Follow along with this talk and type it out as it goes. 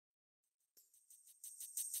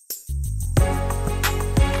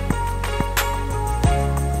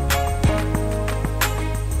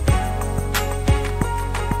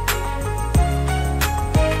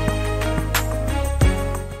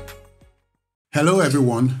Hello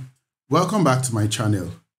everyone, welcome back to my channel.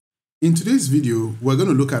 In today's video, we're going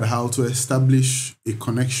to look at how to establish a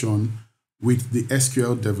connection with the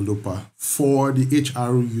SQL Developer for the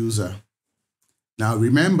HRO user. Now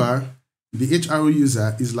remember, the HRO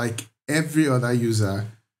user is like every other user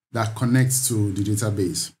that connects to the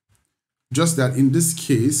database. Just that in this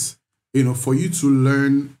case, for you to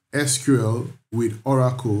learn SQL with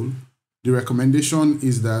Oracle, the recommendation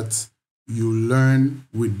is that you learn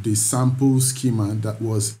with the sample schema that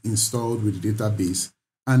was installed with the database.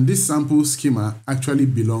 And this sample schema actually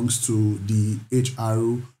belongs to the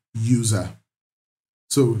HRO user.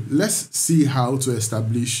 So let's see how to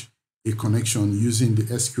establish a connection using the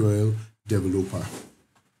SQL Developer.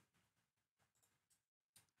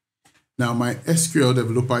 Now my SQL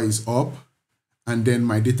Developer is up and then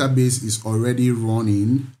my database is already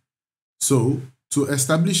running. So to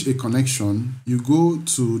establish a connection, you go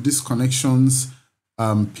to this connections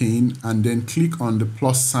pane and then click on the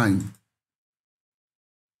plus sign.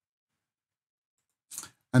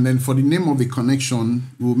 And then for the name of the connection,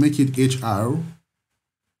 we'll make it HR.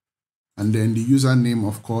 And then the username,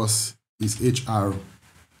 of course, is HR.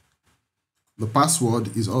 The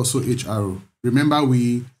password is also HR. Remember,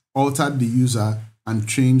 we altered the user and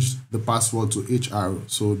changed the password to HR.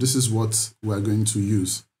 So this is what we're going to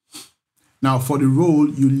use. Now for the role,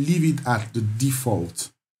 you leave it at the default,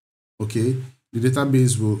 okay? The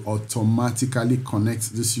database will automatically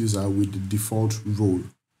connect this user with the default role.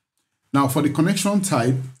 Now for the connection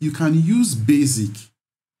type, you can use basic,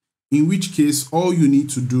 in which case all you need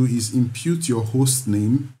to do is impute your host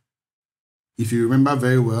name. If you remember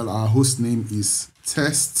very well, our host name is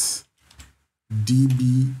testdb.com.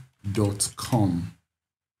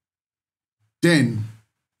 Then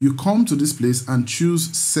you come to this place and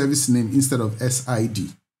choose service name instead of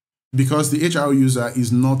SID because the HRO user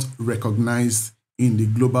is not recognized in the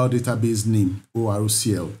global database name,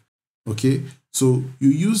 ORCL. Okay, so you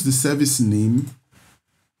use the service name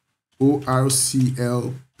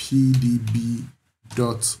orclpdb.com.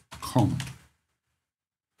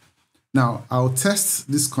 Now I'll test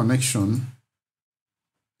this connection.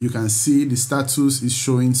 You can see the status is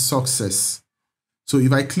showing success. So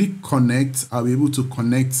if I click connect, I'll be able to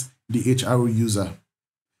connect the HRO user.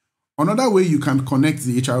 Another way you can connect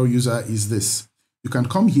the HRO user is this. You can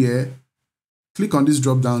come here, click on this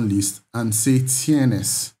drop-down list and say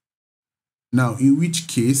TNS. Now, in which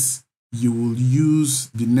case you will use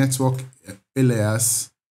the network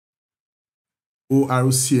alias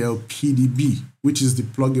ORCL PDB, which is the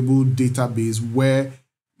pluggable database where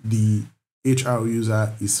the HRO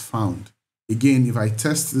user is found. Again, if I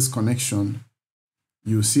test this connection,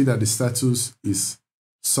 you'll see that the status is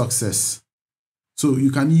success. So you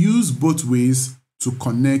can use both ways to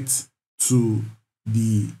connect to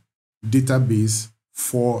the database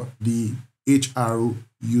for the HRO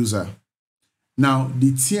user. Now,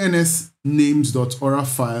 the TNS names.ora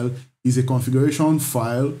file is a configuration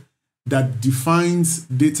file that defines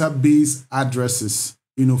database addresses,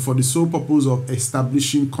 for the sole purpose of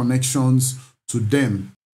establishing connections to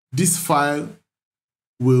them. This file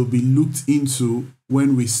will be looked into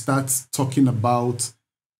when we start talking about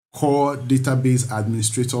core database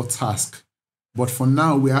administrator task. But for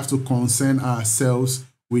now, we have to concern ourselves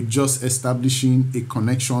with just establishing a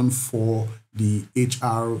connection for the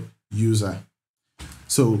HR user.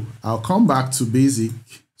 So I'll come back to basic,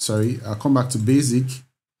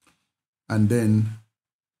 and then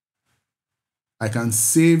I can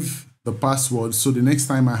save the password. So the next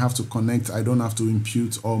time I have to connect, I don't have to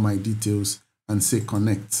impute all my details and say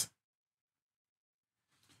connect.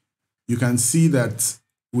 You can see that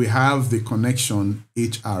we have the connection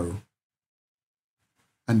HR.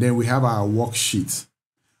 And then we have our worksheet.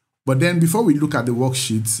 But then before we look at the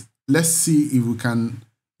worksheet, let's see if we can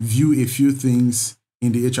view a few things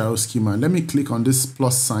in the HRO schema. Let me click on this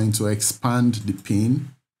plus sign to expand the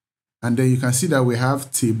pane. And then you can see that we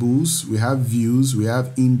have tables, we have views, we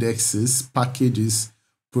have indexes, packages,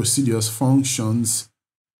 procedures, functions,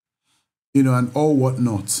 and all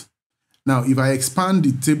whatnot. Now, if I expand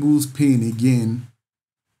the tables pane again,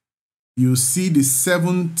 you see the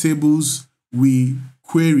 7 tables we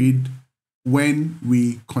queried when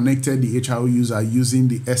we connected the HRO user using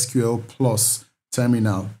the SQL Plus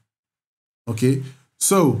terminal. Okay,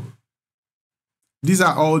 so these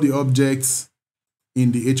are all the objects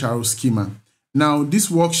in the HRO schema. Now, this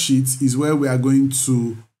worksheet is where we are going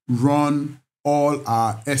to run all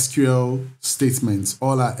our SQL statements,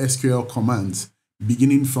 all our SQL commands,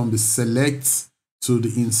 beginning from the select to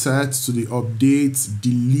the insert to the update,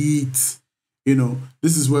 delete.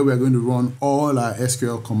 This is where we're going to run all our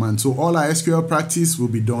SQL commands. So all our SQL practice will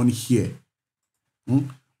be done here.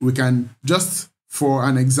 we can just, for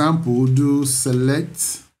an example, do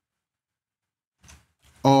select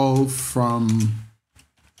all from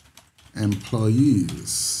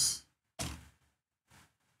employees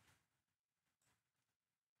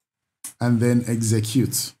and then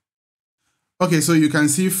execute. Okay, so you can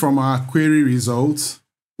see from our query results,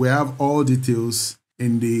 we have all details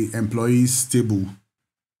in the employees table.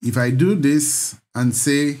 If I do this and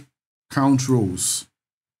say count rows,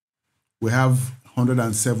 we have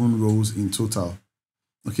 107 rows in total.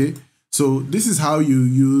 Okay, so this is how you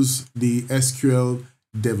use the SQL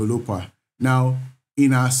Developer. Now,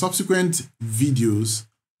 in our subsequent videos,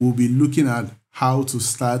 we'll be looking at how to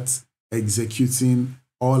start executing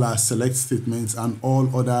all our select statements and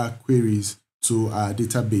all other queries to our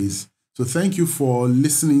database. So thank you for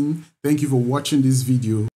listening. Thank you for watching this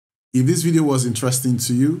video. If this video was interesting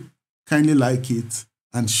to you, kindly like it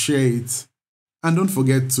and share it. And don't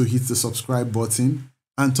forget to hit the subscribe button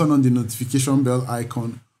and turn on the notification bell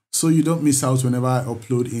icon so you don't miss out whenever I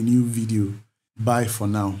upload a new video. Bye for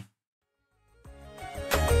now.